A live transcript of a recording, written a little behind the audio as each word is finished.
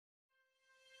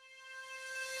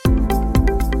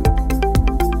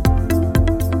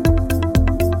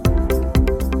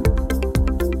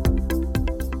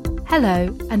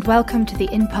Hello and welcome to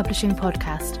the In Publishing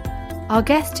podcast. Our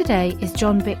guest today is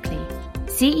Jon Bickley,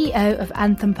 CEO of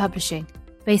Anthem Publishing,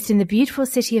 based in the beautiful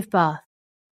city of Bath.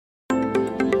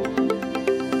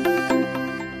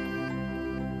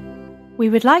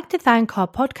 We would like to thank our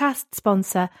podcast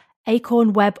sponsor,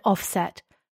 Acorn Web Offset,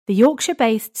 the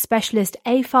Yorkshire-based specialist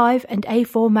A5 and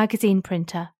A4 magazine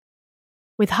printer.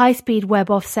 With high-speed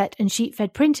web offset and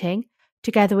sheet-fed printing,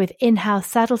 together with in-house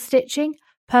saddle stitching,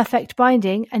 perfect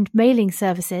binding and mailing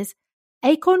services,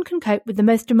 Acorn can cope with the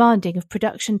most demanding of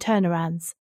production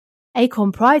turnarounds.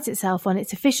 Acorn prides itself on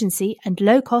its efficiency and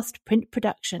low-cost print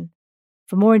production.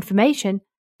 For more information,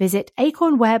 visit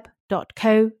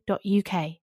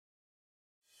acornweb.co.uk.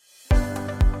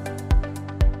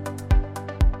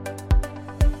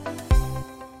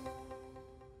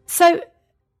 So,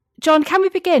 Jon, can we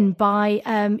begin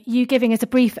by you giving us a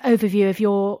brief overview of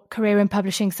your career in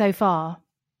publishing so far?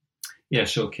 Yeah,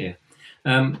 sure, Keir.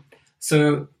 I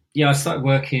started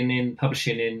working in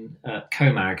publishing in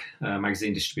CoMag,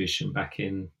 magazine distribution, back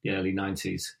in the early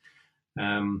 90s.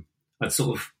 I'd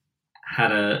sort of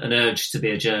had an urge to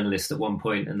be a journalist at one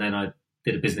point, and then I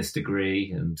did a business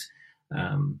degree and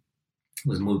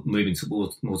was moving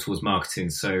more towards marketing.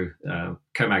 So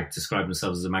CoMag described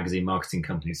themselves as a magazine marketing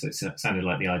company, so it sounded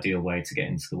like the ideal way to get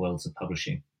into the worlds of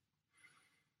publishing.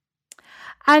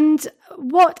 And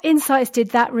what insights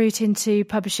did that route into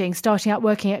publishing, starting out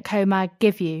working at CoMag,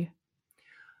 give you?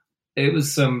 It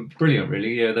was brilliant,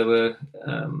 really. Yeah, they were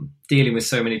dealing with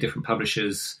so many different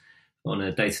publishers on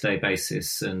a day-to-day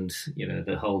basis, and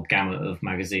the whole gamut of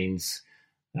magazines.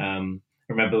 I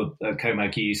remember at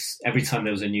CoMag, every time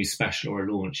there was a new special or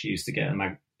a launch, you used to get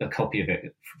a copy of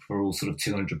it for all sort of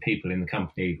 200 people in the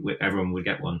company. Everyone would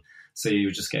get one, so you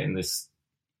were just getting this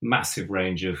massive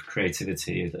range of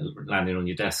creativity landing on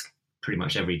your desk pretty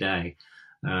much every day.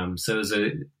 So it was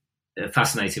a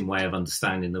fascinating way of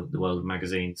understanding the world of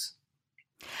magazines.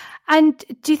 And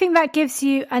do you think that gives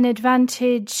you an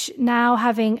advantage now,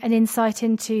 having an insight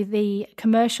into the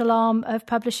commercial arm of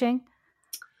publishing?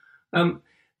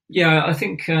 Yeah, I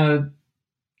think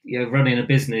running a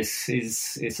business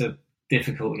is a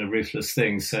difficult and a ruthless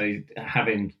thing. So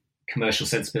having commercial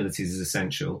sensibilities is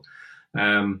essential.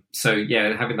 Having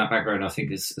that background, I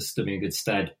think, has stood me in good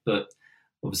stead. But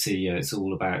obviously, it's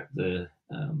all about the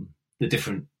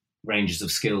different ranges of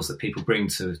skills that people bring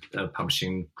to a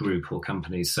publishing group or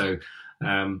company. So,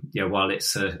 while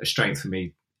it's a strength for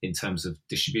me in terms of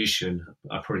distribution,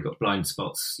 I've probably got blind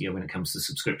spots, when it comes to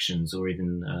subscriptions or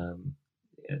even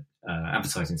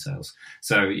advertising sales.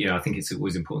 So, I think it's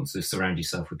always important to surround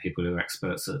yourself with people who are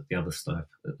experts at the other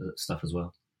stuff as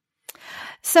well.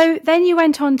 So then you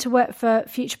went on to work for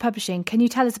Future Publishing. Can you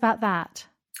tell us about that?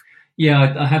 Yeah,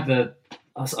 I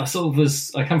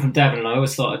come from Devon, and I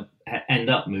always thought I'd end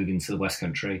up moving to the West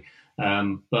Country.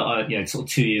 But sort of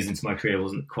 2 years into my career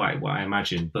wasn't quite what I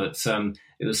imagined. But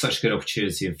it was such a good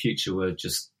opportunity, and Future were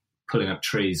just pulling up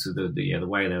trees with the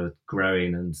way they were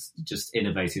growing and just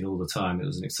innovating all the time. It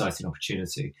was an exciting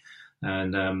opportunity,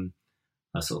 and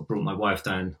I sort of brought my wife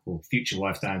down, or future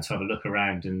wife down, to have a look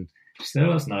around, and she said,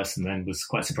 "Oh, that's nice," and then was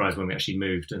quite surprised when we actually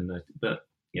moved. And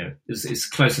it's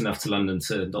close enough to London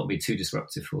to not be too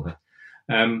disruptive for her.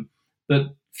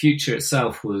 But Future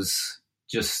itself was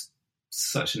just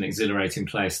such an exhilarating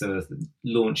place. There were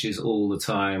launches all the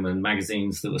time, and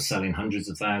magazines that were selling hundreds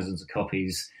of thousands of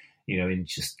copies. In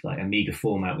just like Amiga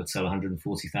format would sell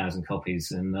 140,000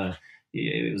 copies, and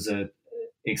it was a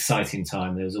exciting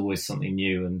time. There was always something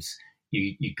new, and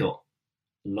you got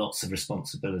lots of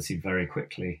responsibility very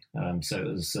quickly. So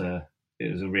it was a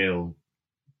real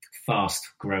fast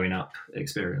growing up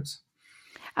experience.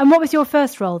 And what was your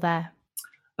first role there?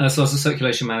 So I was a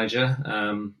circulation manager,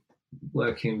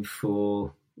 working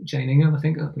for Jane Ingham, I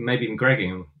think, maybe even Greg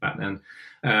Ingham back then,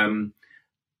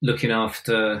 looking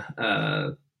after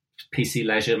PC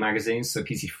leisure magazines. So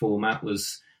PC format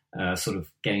was sort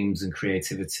of games and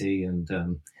creativity, and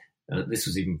this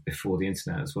was even before the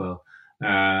internet as well.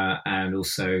 And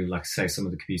also, like I say, some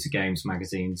of the computer games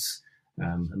magazines,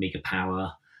 Amiga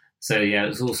Power. So it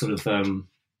was all sort of a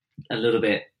little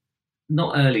bit,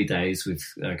 not early days with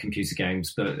computer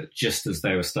games, but just as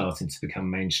they were starting to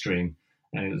become mainstream.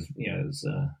 And it was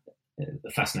a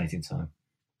fascinating time.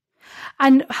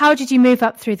 And how did you move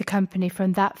up through the company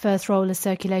from that first role as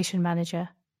circulation manager?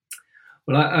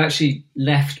 Well, I actually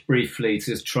left briefly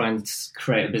to try and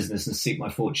create a business and seek my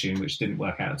fortune, which didn't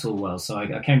work out at all well. So I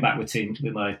came back with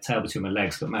my tail between my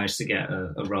legs, but managed to get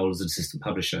a role as an assistant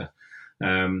publisher,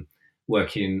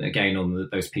 working again on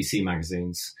those PC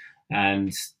magazines.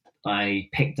 And I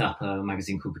picked up a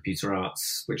magazine called Computer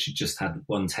Arts, which had just had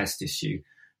one test issue.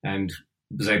 And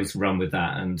was able to run with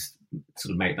that and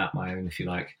sort of make that my own, if you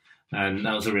like. And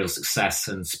that was a real success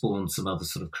and spawned some other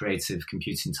sort of creative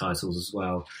computing titles as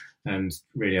well. And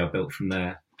really I built from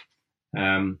there.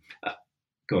 Go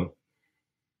on.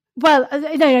 Well,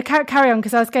 no, carry on,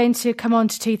 because I was going to come on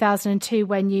to 2002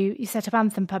 when you set up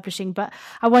Anthem Publishing, but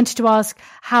I wanted to ask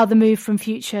how the move from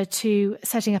Future to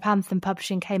setting up Anthem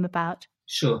Publishing came about.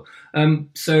 Sure.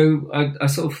 So I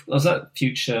was at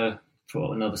Future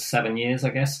for another 7 years, I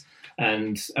guess.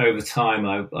 And over time,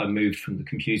 I moved from the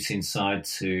computing side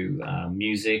to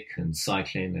music and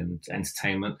cycling and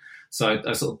entertainment. So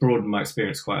I sort of broadened my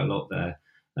experience quite a lot there.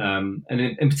 And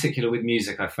in particular with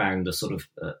music, I found a sort of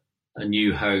a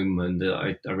new home, and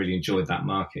I really enjoyed that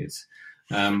market.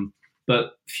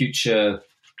 But Future,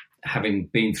 having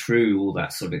been through all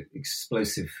that sort of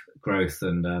explosive growth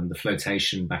and the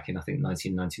flotation back in, I think,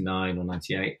 1999 or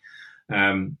 98,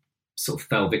 sort of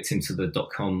fell victim to the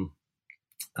dot-com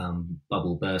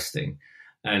bubble bursting.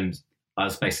 And I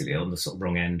was basically on the sort of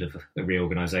wrong end of a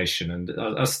reorganisation. And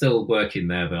I was still working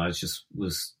there, but I just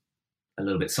was a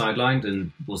little bit sidelined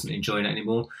and wasn't enjoying it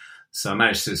anymore. So I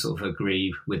managed to sort of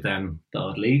agree with them that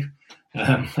I'd leave.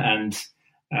 And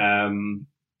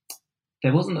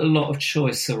there wasn't a lot of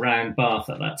choice around Bath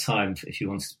at that time if you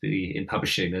wanted to be in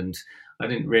publishing. And I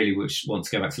didn't really want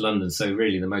to go back to London. So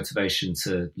really the motivation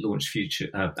to launch Future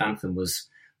Anthem was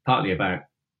partly about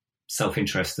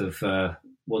self-interest of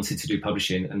wanting to do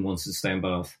publishing and wanted to stay in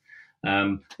Bath.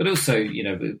 But also,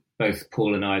 both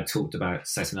Paul and I had talked about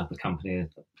setting up a company,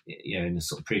 in the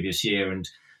sort of previous year, and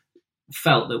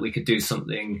felt that we could do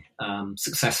something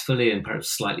successfully and perhaps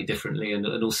slightly differently, and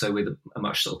also with a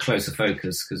much sort of closer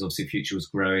focus, because obviously Future was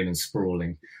growing and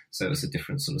sprawling. So it was a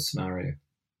different sort of scenario.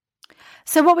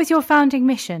 So what was your founding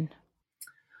mission?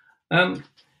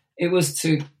 It was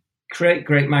to create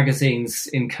great magazines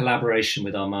in collaboration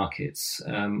with our markets.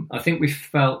 I think we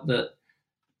felt that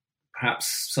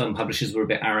perhaps some publishers were a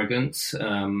bit arrogant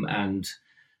and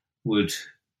would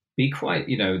be quite,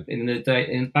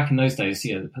 back in those days,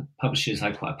 the publishers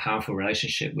had quite a powerful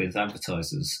relationship with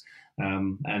advertisers,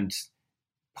 and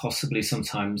possibly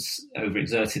sometimes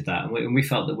overexerted that. And we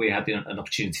felt that we had an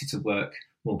opportunity to work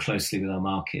more closely with our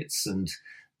markets. And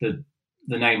the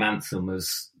name Anthem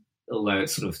was, although it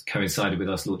sort of coincided with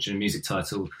us launching a music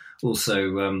title,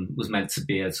 also was meant to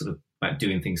be a sort of about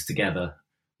doing things together,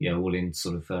 all in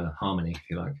sort of harmony, if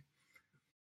you like.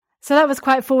 So that was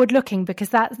quite forward-looking, because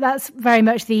that's very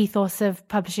much the ethos of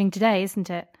publishing today, isn't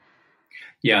it?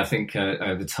 Yeah, I think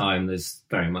over time there's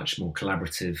very much more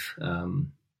collaborative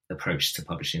approach to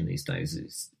publishing these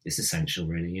days. It's essential,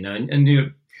 really,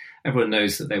 and everyone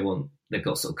knows that they've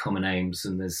got sort of common aims,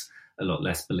 and there's a lot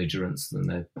less belligerence than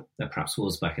there perhaps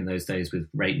was back in those days with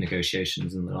rate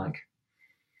negotiations and the like.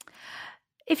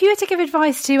 If you were to give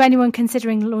advice to anyone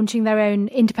considering launching their own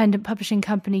independent publishing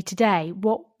company today,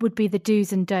 what would be the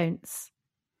do's and don'ts?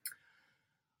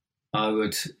 I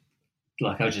would,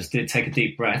 like I just did, take a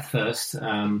deep breath first.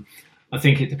 I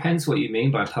think it depends what you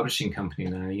mean by a publishing company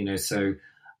now. So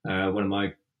one of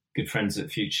my good friends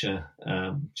at Future,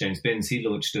 James Binns, he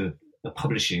launched a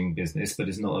publishing business, but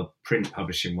it's not a print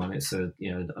publishing one. It's an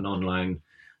online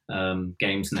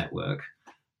games network,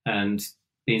 and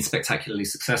being spectacularly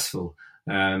successful.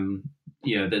 The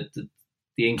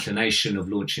inclination of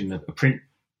launching a print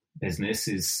business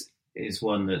is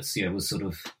one that's was sort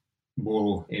of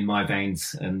more in my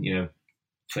veins. And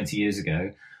 20 years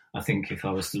ago, I think if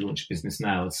I was to launch a business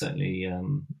now, I'd certainly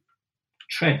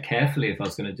tread carefully if I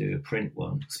was going to do a print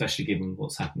one, especially given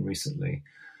what's happened recently.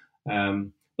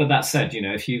 But that said,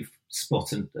 if you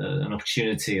spot an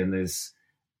opportunity and there's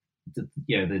the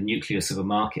nucleus of a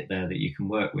market there that you can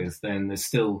work with, then there's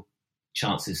still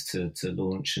chances to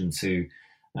launch and to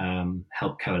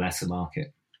help coalesce a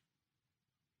market.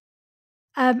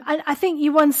 I think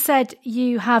you once said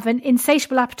you have an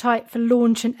insatiable appetite for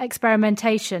launch and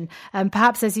experimentation.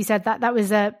 Perhaps, as you said, that was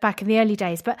back in the early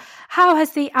days. But how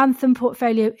has the Anthem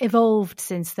portfolio evolved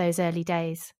since those early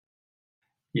days?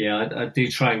 Yeah, I do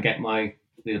try and get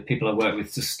the people I work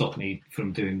with to stop me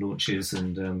from doing launches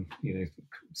and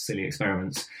silly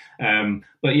experiments.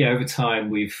 But yeah, over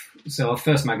time so our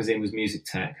first magazine was Music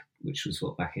Tech, which was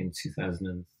back in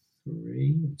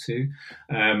 2003 or 2,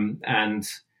 and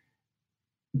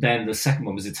then the second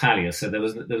one was Italia. So there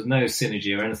was no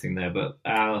synergy or anything there, but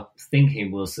our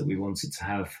thinking was that we wanted to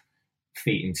have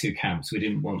feet in two camps. We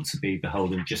didn't want to be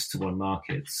beholden just to one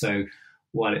market. So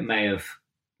while it may have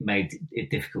made it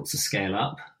difficult to scale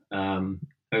up,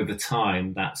 over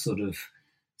time, that sort of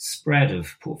spread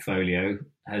of portfolio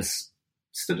has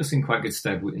stood us in quite good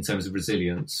stead in terms of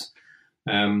resilience.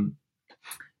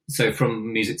 so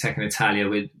from Music Tech in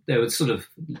Italia, there were sort of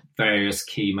various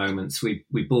key moments. We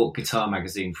bought Guitar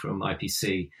Magazine from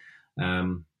IPC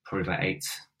probably about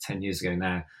 8-10 years ago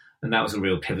now, and that was a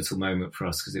real pivotal moment for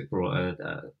us because it brought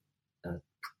a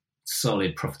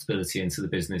solid profitability into the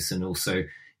business and also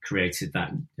created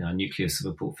that nucleus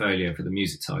of a portfolio for the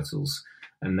music titles,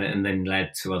 and then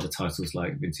led to other titles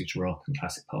like vintage rock and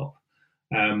classic pop.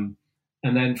 And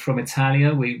then from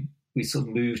Italia, we sort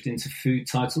of moved into food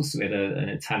titles. So we had an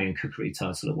Italian cookery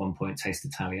title at one point, Taste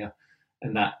Italia,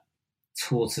 and that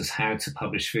taught us how to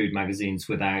publish food magazines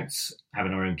without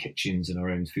having our own kitchens and our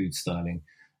own food styling.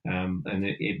 And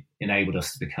it enabled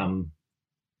us to become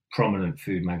prominent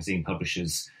food magazine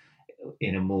publishers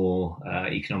in a more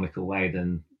economical way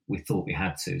than we thought we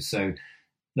had to. So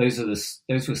those were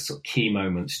sort of key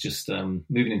moments, just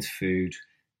moving into food,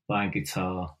 buying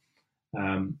guitar,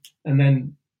 and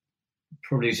then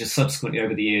probably just subsequently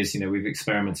over the years, we've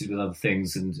experimented with other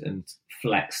things and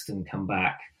flexed and come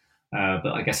back.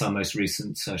 But I guess our most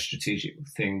recent strategic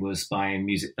thing was buying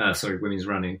Women's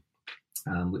Running,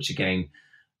 which again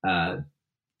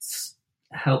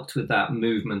helped with that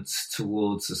movement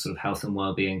towards a sort of health and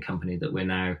wellbeing company that we're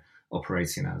now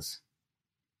operating as.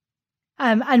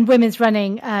 And Women's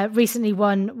Running recently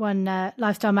won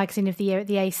Lifestyle Magazine of the Year at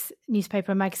the ACE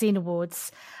Newspaper and Magazine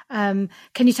Awards. Can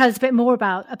you tell us a bit more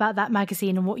about that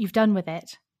magazine and what you've done with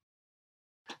it?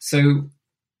 So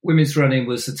Women's Running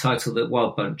was a title that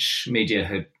Wild Bunch Media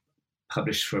had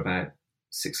published for about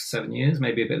 6 or 7 years,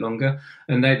 maybe a bit longer,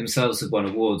 and they themselves had won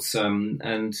awards.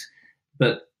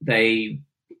 But they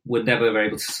were never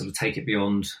able to sort of take it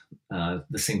beyond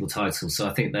the single title. So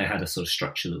I think they had a sort of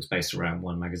structure that was based around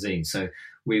one magazine. So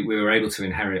we were able to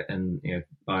inherit and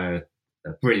buy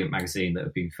a brilliant magazine that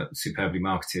had been superbly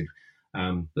marketed,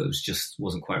 but it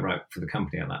wasn't quite right for the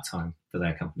company at that time, for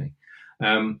their company.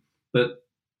 But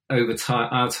over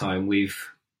our time, we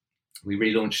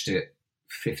relaunched it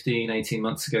 18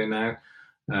 months ago now,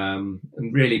 and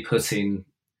really putting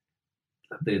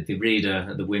the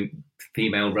reader, the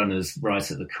female runners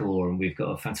right at the core. And we've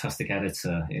got a fantastic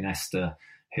editor in Esther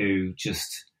who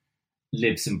just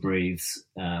lives and breathes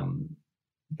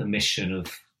the mission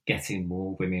of getting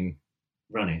more women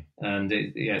running. And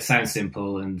it sounds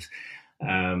simple, and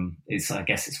I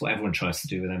guess it's what everyone tries to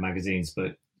do with their magazines.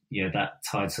 But that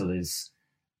title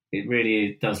it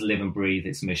really does live and breathe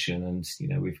its mission.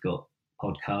 And we've got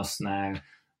podcasts now.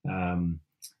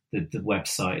 The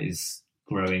website is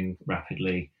growing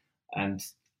rapidly, and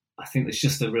I think there's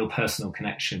just a real personal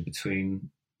connection between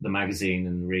the magazine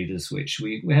and the readers, which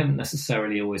we haven't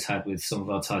necessarily always had with some of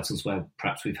our titles, where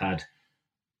perhaps we've had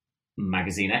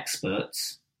magazine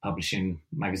experts publishing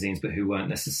magazines, but who weren't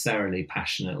necessarily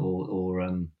passionate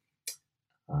or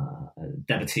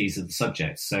devotees of the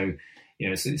subject. So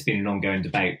it's been an ongoing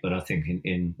debate, but I think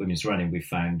in Women's Running we've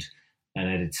found an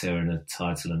editor and a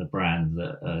title and a brand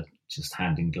that are just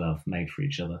hand in glove, made for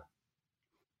each other.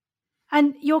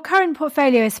 And your current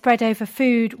portfolio is spread over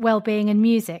food, well-being and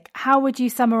music. How would you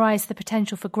summarise the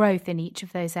potential for growth in each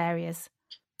of those areas?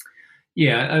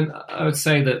 Yeah, and I would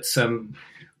say that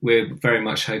we're very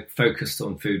much focused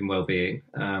on food and well-being.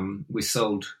 We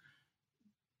sold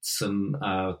some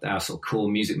our sort of core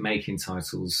music making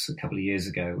titles a couple of years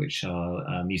ago, which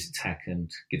are Music Tech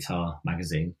and Guitar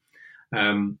Magazine.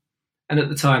 And at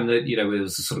the time that, there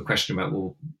was a sort of question about,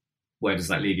 well, where does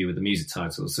that leave you with the music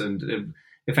titles? And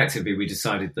effectively, we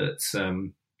decided that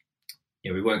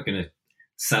we weren't going to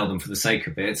sell them for the sake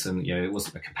of it, and it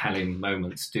wasn't a compelling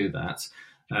moment to do that.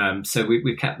 So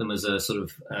we kept them as a sort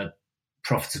of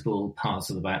profitable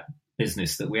part of the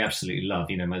business that we absolutely love.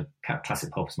 My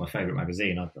Classic Pop is my favourite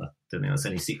magazine. I don't think that's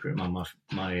any secret among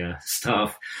my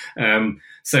staff.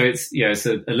 So it's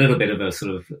a little bit of a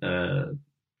sort of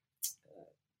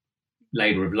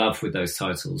labour of love with those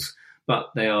titles,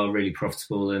 but they are really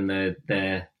profitable, and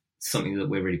they're something that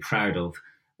we're really proud of.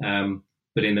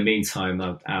 But in the meantime,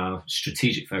 our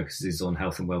strategic focus is on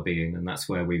health and well-being, and that's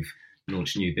where we've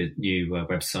launched new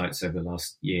websites over the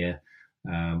last year,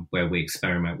 where we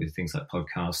experiment with things like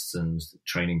podcasts and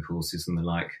training courses and the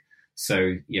like.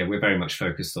 So we're very much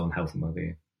focused on health and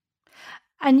well-being.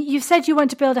 And you've said you want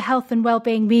to build a health and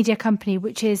wellbeing media company,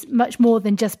 which is much more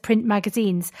than just print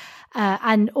magazines.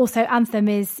 And also Anthem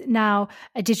is now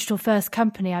a digital first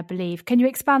company, I believe. Can you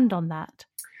expand on that?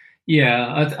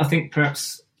 Yeah, I think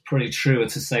perhaps probably truer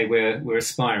to say we're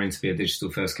aspiring to be a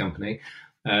digital first company.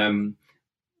 I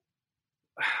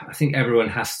think everyone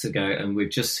has to go, and we've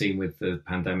just seen with the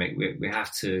pandemic, we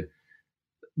have to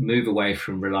move away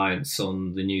from reliance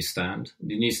on the newsstand.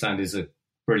 The newsstand is a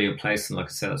brilliant place, and like I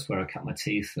said, that's where I cut my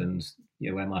teeth and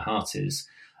where my heart is.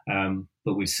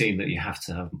 But we've seen that you have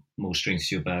to have more strings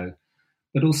to your bow.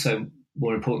 But also,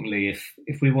 more importantly,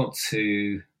 if we want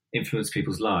to influence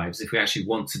people's lives, if we actually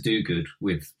want to do good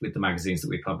with the magazines that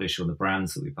we publish or the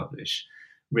brands that we publish,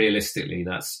 realistically,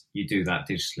 you do that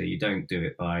digitally. You don't do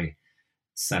it by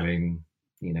selling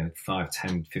 5,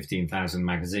 10, 15,000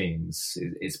 magazines.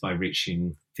 It's by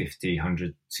reaching 50,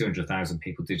 100, 200,000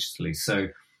 people digitally. So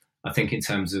I think in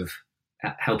terms of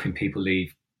helping people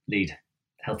lead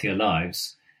healthier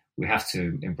lives, we have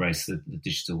to embrace the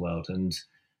digital world. And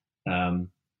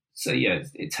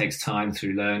it takes time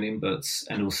through learning,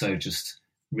 and also just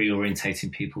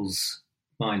reorientating people's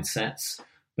mindsets.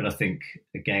 But I think,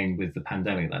 again, with the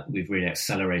pandemic, that we've really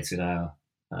accelerated our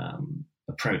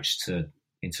approach to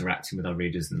interacting with our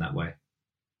readers in that way.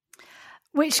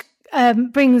 Which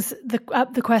brings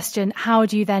up the question, how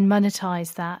do you then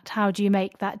monetize that? How do you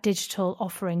make that digital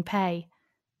offering pay?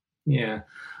 Yeah,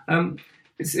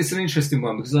 it's an interesting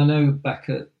one, because I know I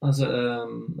was at a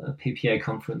PPA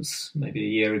conference maybe a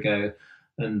year ago,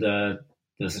 and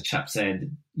there's a chap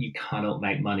saying you cannot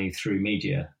make money through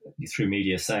media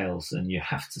sales, and you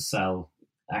have to sell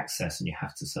access, and you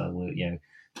have to sell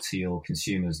to your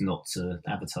consumers, not to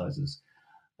advertisers.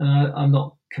 And I'm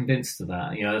not convinced of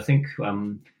that. I think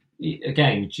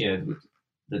again,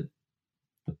 the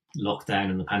lockdown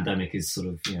and the pandemic is sort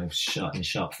of in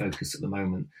sharp focus at the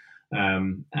moment,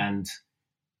 and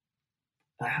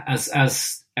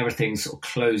as everything sort of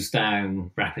closed down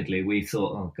rapidly, we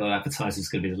thought, oh God, advertising is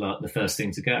going to be the first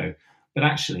thing to go. But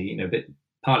actually,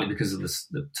 partly because of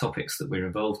the topics that we're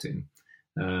involved in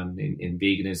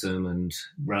veganism and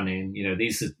running,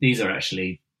 these are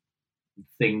actually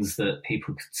things that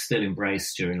people could still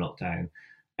embrace during lockdown,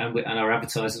 and our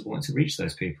advertisers want to reach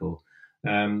those people.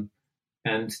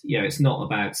 It's not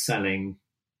about selling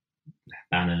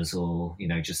banners or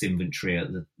just inventory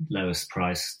at the lowest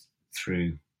price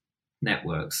through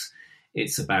networks.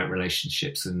 It's about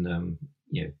relationships and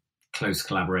close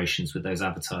collaborations with those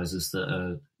advertisers that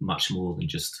are much more than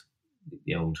just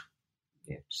the old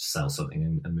just sell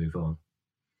something and move on.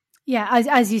 Yeah,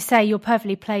 as you say, you're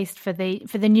perfectly placed for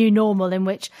the new normal, in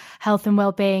which health and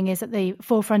well-being is at the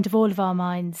forefront of all of our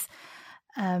minds.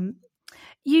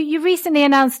 You recently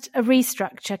announced a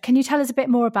restructure. Can you tell us a bit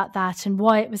more about that and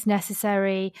why it was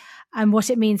necessary and what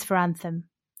it means for Anthem?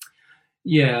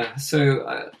 Yeah,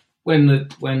 so when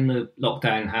the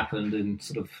lockdown happened in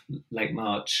sort of late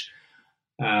March,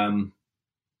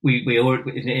 we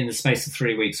already, in the space of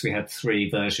 3 weeks, we had 3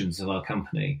 versions of our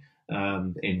company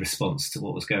in response to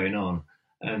what was going on.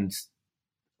 And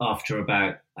after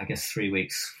about, I guess, 4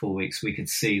 weeks, we could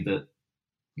see that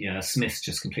Smith's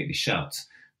just completely shut.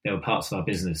 There were parts of our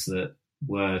business that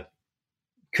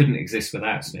couldn't exist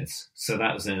without Smiths. So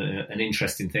that was an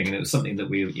interesting thing, and it was something that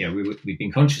we'd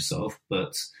been conscious of,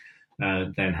 but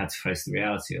then had to face the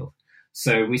reality of.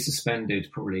 So we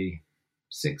suspended probably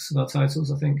 6 of our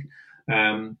titles, I think.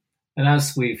 And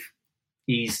as we've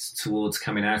eased towards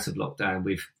coming out of lockdown,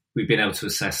 we've been able to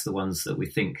assess the ones that we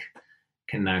think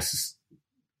can now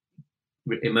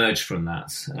emerge from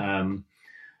that.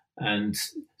 And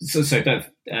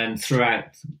throughout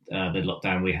the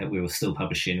lockdown, we were still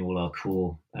publishing all our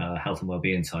core health and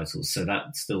wellbeing titles, so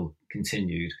that still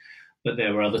continued. But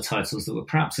there were other titles that were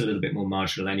perhaps a little bit more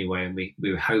marginal anyway, and we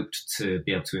hoped to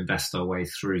be able to invest our way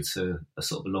through to a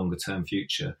sort of a longer term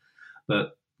future.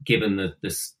 But given the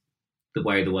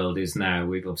way the world is now,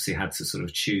 we've obviously had to sort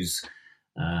of choose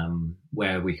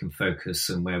where we can focus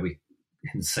and where we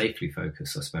can safely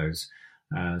focus, I suppose.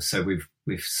 So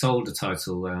we've sold a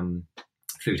title,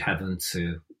 Food Heaven,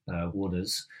 to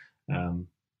Warner's,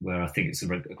 where I think it's a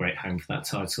great home for that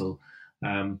title.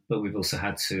 But we've also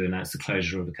had to announce the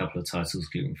closure of a couple of titles,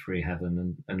 Gluten Free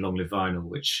Heaven and Long Live Vinyl,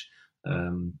 which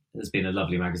has been a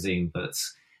lovely magazine, but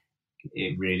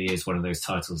it really is one of those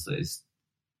titles that is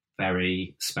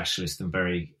very specialist and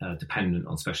very dependent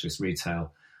on specialist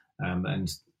retail. And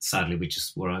sadly, we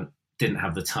just didn't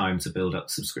have the time to build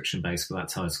up subscription base for that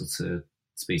title to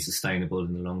be sustainable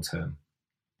in the long term.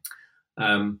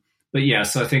 But yeah,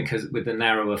 so I think with the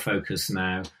narrower focus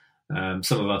now,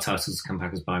 some of our titles come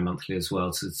back as bi-monthly as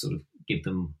well to sort of give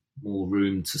them more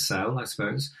room to sell, I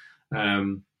suppose.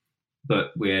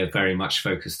 But we're very much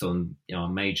focused on our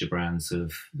major brands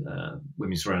of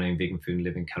Women's Running, Vegan Food and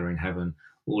Living, Colouring Heaven,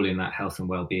 all in that health and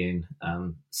wellbeing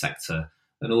sector,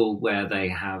 and all where they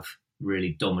have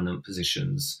really dominant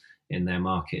positions in their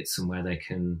markets and where they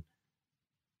can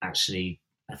actually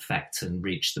affect and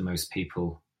reach the most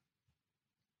people.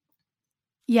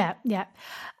 Yeah.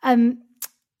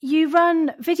 You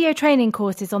run video training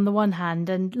courses on the one hand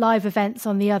and live events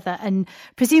on the other, and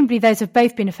presumably those have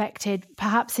both been affected,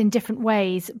 perhaps in different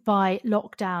ways, by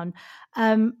lockdown.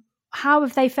 How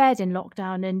have they fared in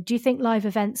lockdown, and do you think live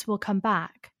events will come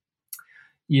back?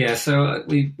 Yeah, so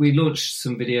we launched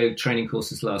some video training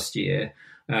courses last year,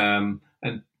 and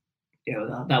that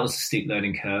was a steep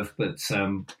learning curve, but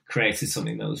created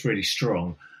something that was really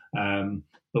strong.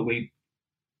 But we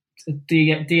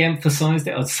de-emphasized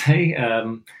it, I'd say,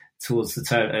 towards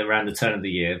around the turn of the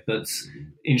year. But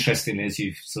interestingly, as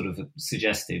you've sort of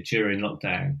suggested, during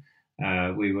lockdown,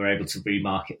 we were able to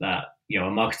remarket that.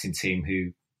 Our marketing team,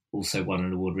 who also won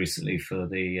an award recently for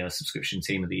the subscription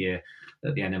team of the year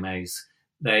at the NMAs,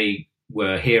 they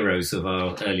were heroes of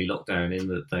our early lockdown in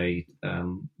that they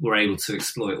were able to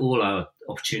exploit all our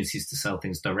opportunities to sell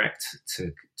things direct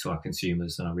to our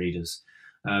consumers and our readers.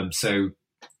 So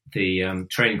the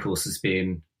training courses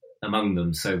being among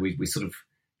them. So we sort of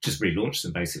just relaunched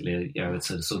them basically, at a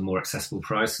sort of more accessible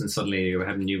price, and suddenly we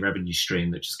had a new revenue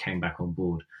stream that just came back on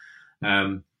board.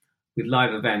 With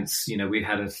live events, we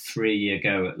had a 3-year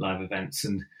go at live events,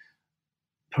 and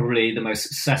probably the most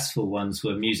successful ones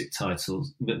were music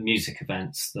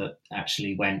events that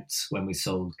actually went when we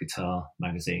sold Guitar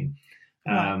magazine.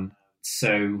 Right.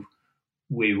 So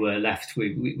we were left,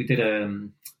 we did a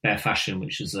Bare Fashion,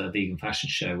 which was a vegan fashion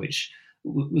show, which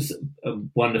was a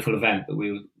wonderful event, but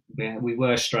we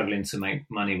were struggling to make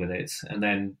money with it. And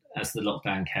then as the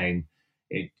lockdown came,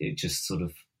 it just sort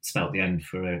of spelt the end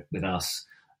with us.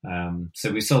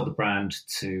 So we sold the brand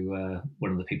to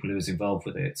one of the people who was involved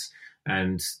with it.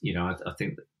 And, I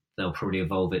think they'll probably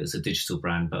evolve it as a digital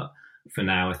brand. But for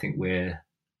now, I think we're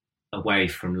away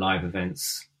from live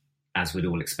events as we'd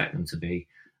all expect them to be.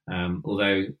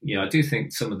 Although, I do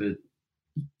think some of the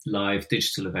live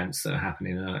digital events that are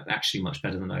happening are actually much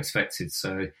better than I expected.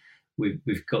 So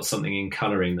we've got something in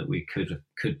colouring that we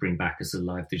could bring back as a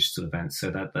live digital event. So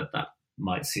that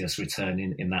might see us return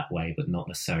in that way, but not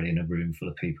necessarily in a room full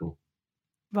of people.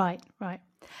 Right.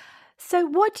 So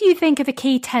what do you think are the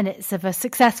key tenets of a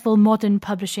successful modern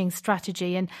publishing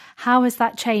strategy, and how has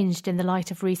that changed in the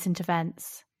light of recent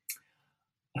events?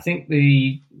 I think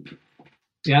the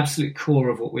absolute core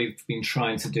of what we've been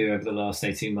trying to do over the last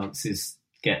 18 months is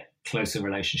get closer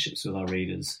relationships with our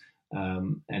readers.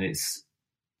 And it's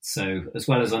so, as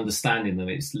well as understanding them,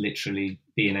 it's literally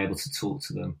being able to talk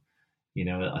to them.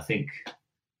 I think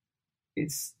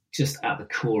it's just at the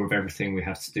core of everything we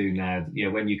have to do now.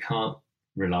 When you can't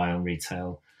rely on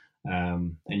retail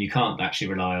and you can't actually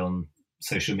rely on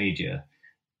social media,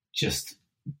 just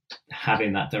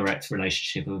having that direct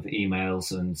relationship of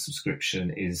emails and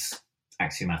subscription is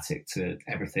axiomatic to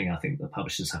everything I think the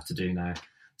publishers have to do now.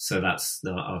 So that's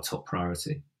our top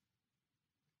priority.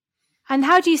 And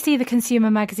how do you see the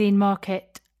consumer magazine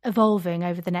market evolving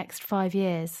over the next 5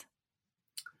 years?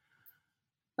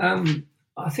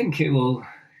 I think it will,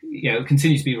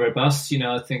 continue to be robust.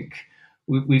 I think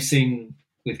we've seen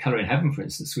with Colour in Heaven, for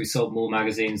instance, we sold more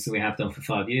magazines than we have done for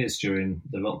 5 years during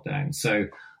the lockdown. So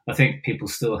I think people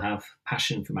still have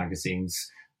passion for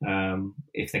magazines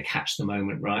if they catch the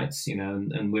moment right,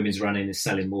 and women's running is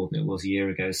selling more than it was a year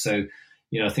ago. So,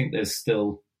 I think there's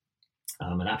still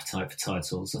an appetite for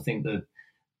titles. I think that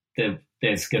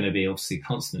there's going to be obviously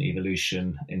constant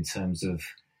evolution in terms of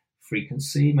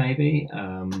frequency, maybe,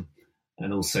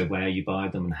 and also where you buy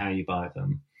them and how you buy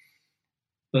them.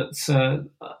 But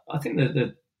I think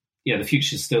that the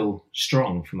future is still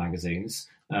strong for magazines,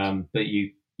 but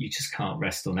you just can't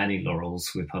rest on any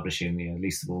laurels with publishing,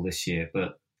 least of all this year.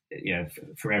 But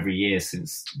for every year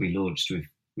since we launched,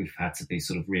 we've had to be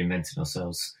sort of reinventing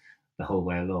ourselves the whole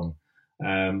way along.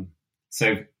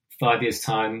 So 5 years'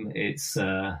 time, it's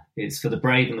for the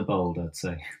brave and the bold, I'd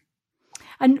say.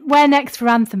 And where next for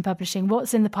Anthem Publishing?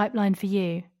 What's in the pipeline for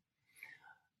you?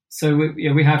 So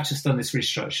we have just done this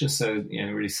restructure. So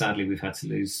really sadly, we've had to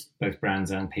lose both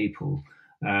brands and people.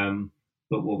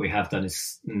 But what we have done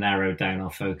is narrowed down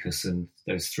our focus, and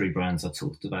those 3 brands I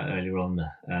talked about earlier on,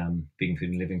 Vegan Food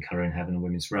and Living, Colour in Heaven, and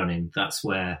Women's Running. That's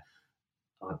where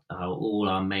all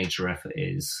our major effort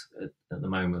is at the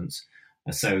moment.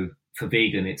 So for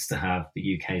vegan, it's to have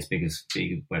the UK's biggest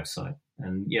vegan website,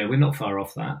 and we're not far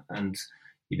off that. And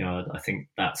I think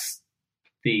that's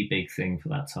the big thing for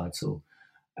that title.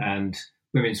 And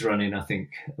Women's Running, I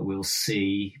think we'll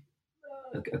see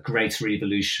a greater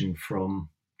evolution from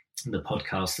the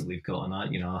podcast that we've got,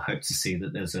 and I hope to see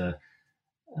that there's a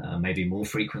maybe more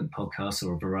frequent podcasts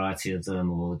or a variety of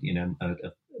them, or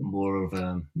more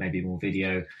of maybe more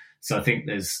video. So I think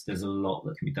there's a lot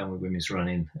that can be done with Women's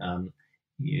Running.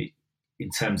 In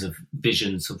terms of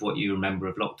visions of what you remember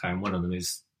of lockdown, one of them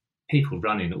is people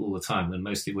running all the time, and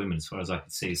mostly women as far as I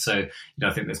could see. So, I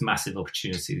think there's massive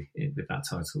opportunity with that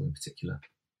title in particular.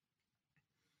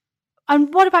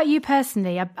 And what about you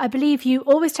personally? I believe you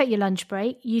always take your lunch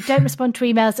break. You don't respond to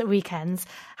emails at weekends.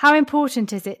 How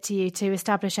important is it to you to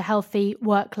establish a healthy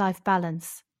work-life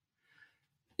balance?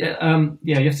 Yeah,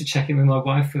 you have to check in with my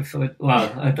wife.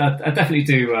 I definitely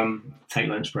do take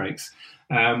lunch breaks.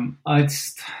 I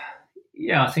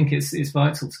think it's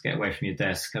vital to get away from your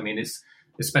desk. I mean, it's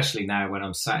especially now when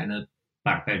I'm sat in a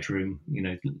back bedroom,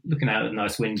 looking out a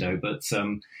nice window. But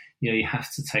you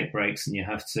have to take breaks, and you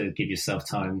have to give yourself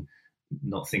time,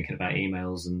 not thinking about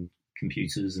emails and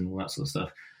computers and all that sort of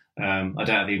stuff. I don't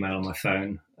have email on my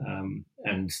phone,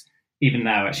 and even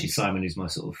now, actually, Simon, who's my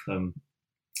sort of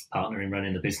partner in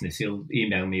running the business, he'll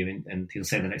email me and he'll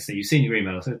say the next day, "You've seen your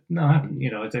email?" I said, "No, I haven't.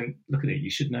 I don't look at it. You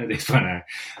should know this by now."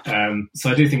 So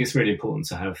I do think it's really important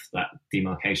to have that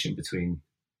demarcation between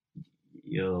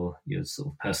your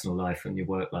sort of personal life and your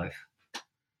work life.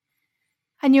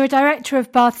 And you're a director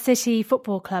of Bath City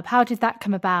Football Club. How did that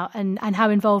come about, and how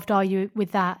involved are you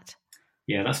with that?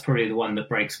 Yeah, that's probably the one that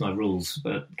breaks my rules.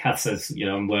 But Kath says,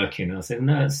 I'm working. And I said,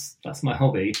 no, that's my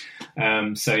hobby.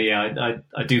 I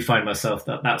do find myself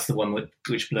that's the one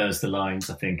which blurs the lines,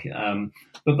 I think.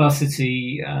 But Bath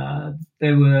City,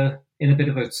 they were in a bit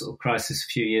of a sort of crisis a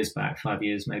few years back, 5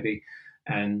 years maybe.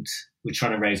 And we're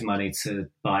trying to raise money to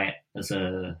buy it as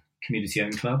a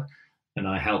community-owned club. And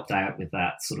I helped out with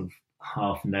that, sort of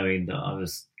half knowing that I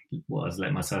was what I was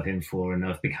letting myself in for, and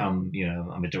I've become,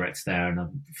 I'm a director there, and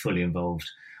I'm fully involved,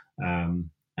 and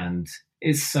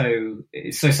it's so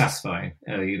satisfying.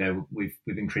 We've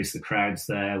increased the crowds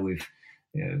there, we've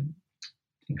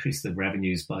increased the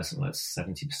revenues by something like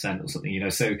 70% or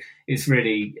something. So it's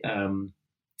really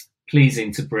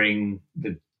pleasing to bring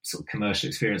the sort of commercial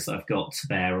experience that I've got to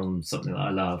bear on something that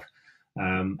I love,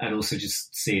 and also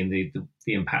just seeing the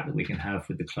impact that we can have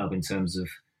with the club in terms of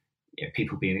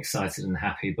people being excited and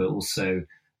happy, but also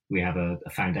we have a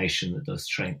foundation that does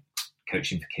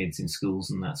coaching for kids in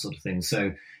schools and that sort of thing.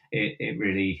 So it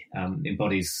really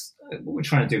embodies what we're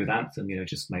trying to do with Anthem,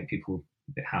 just make people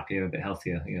a bit happier, a bit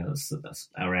healthier. That's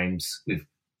our aims with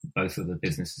both of the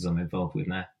businesses I'm involved with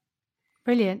now.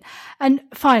 Brilliant. And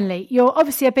finally, you're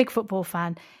obviously a big football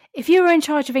fan. If you were in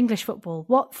charge of English football,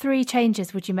 what 3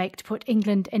 changes would you make to put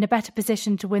England in a better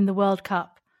position to win the World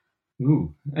Cup?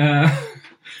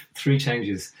 3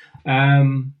 changes. I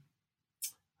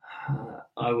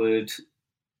would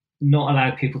not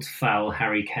allow people to foul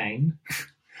Harry Kane.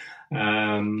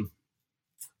 I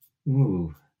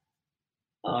would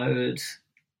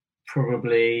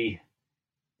probably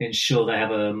ensure they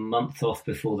have a month off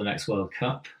before the next World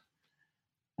Cup.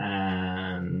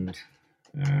 And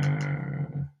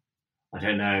I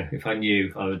don't know, if I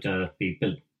knew, I would be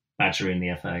badgering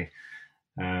the FA.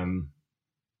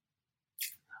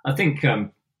 I think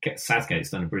Southgate's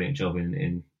done a brilliant job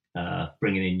in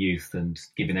bringing in youth and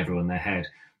giving everyone their head,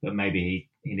 but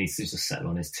maybe he needs to just settle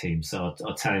on his team. So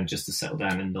I'll tell him just to settle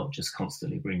down and not just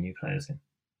constantly bring new players in.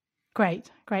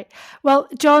 Great. Well,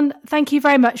 Jon, thank you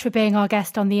very much for being our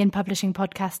guest on the In Publishing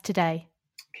podcast today.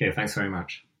 Okay, thanks very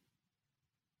much.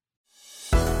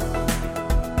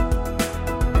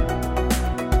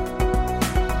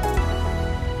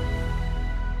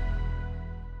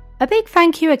 A big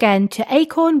thank you again to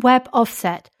Acorn Web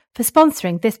Offset for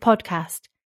sponsoring this podcast.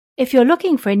 If you're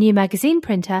looking for a new magazine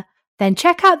printer, then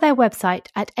check out their website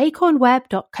at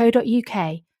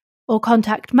acornweb.co.uk or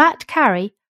contact Matt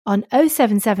Carey on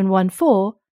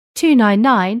 07714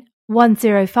 299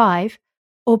 105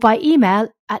 or by email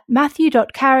at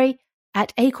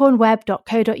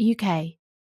matthew.carey@acornweb.co.uk.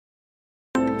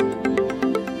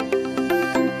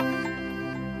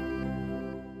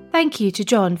 Thank you to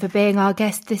Jon for being our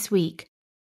guest this week.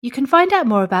 You can find out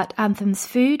more about Anthem's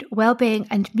food, wellbeing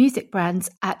and music brands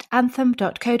at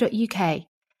anthem.co.uk.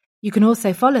 You can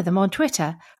also follow them on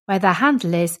Twitter, where their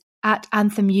handle is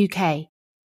 @AnthemUK.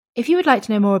 If you would like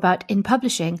to know more about In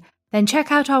Publishing, then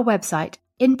check out our website,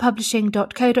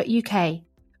 inpublishing.co.uk,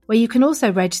 where you can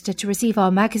also register to receive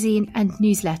our magazine and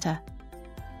newsletter.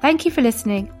 Thank you for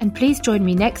listening, and please join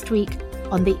me next week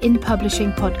on the In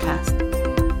Publishing podcast.